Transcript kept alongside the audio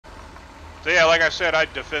So yeah, like I said,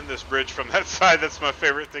 I'd defend this bridge from that side. That's my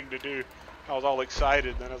favorite thing to do. I was all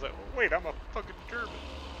excited, and then I was like, well, wait, I'm a fucking German.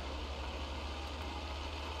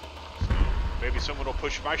 So maybe someone will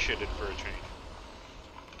push my shit in for a change.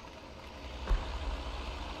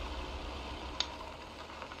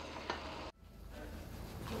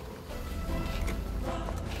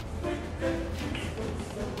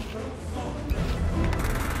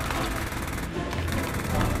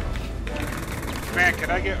 Man,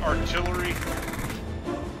 can I get artillery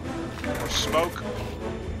or smoke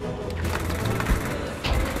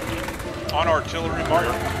on artillery,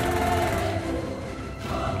 Martin?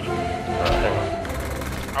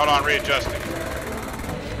 Hold on, readjusting.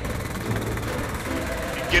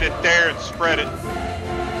 You get it there and spread it.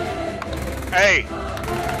 Hey,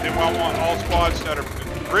 then I want all squads that are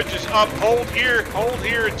bridges up. Hold here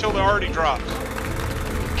until the already drops.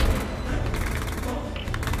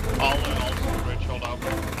 All the bridge, hold up.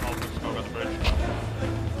 All the smoke on the bridge.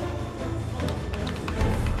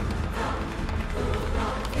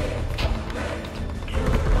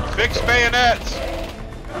 Fix bayonets.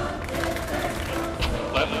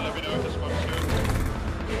 Let me know if the smoke's good.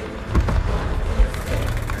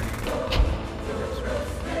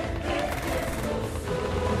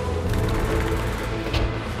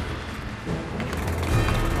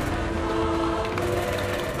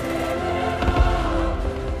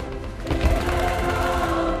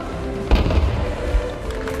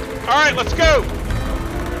 All right, let's go.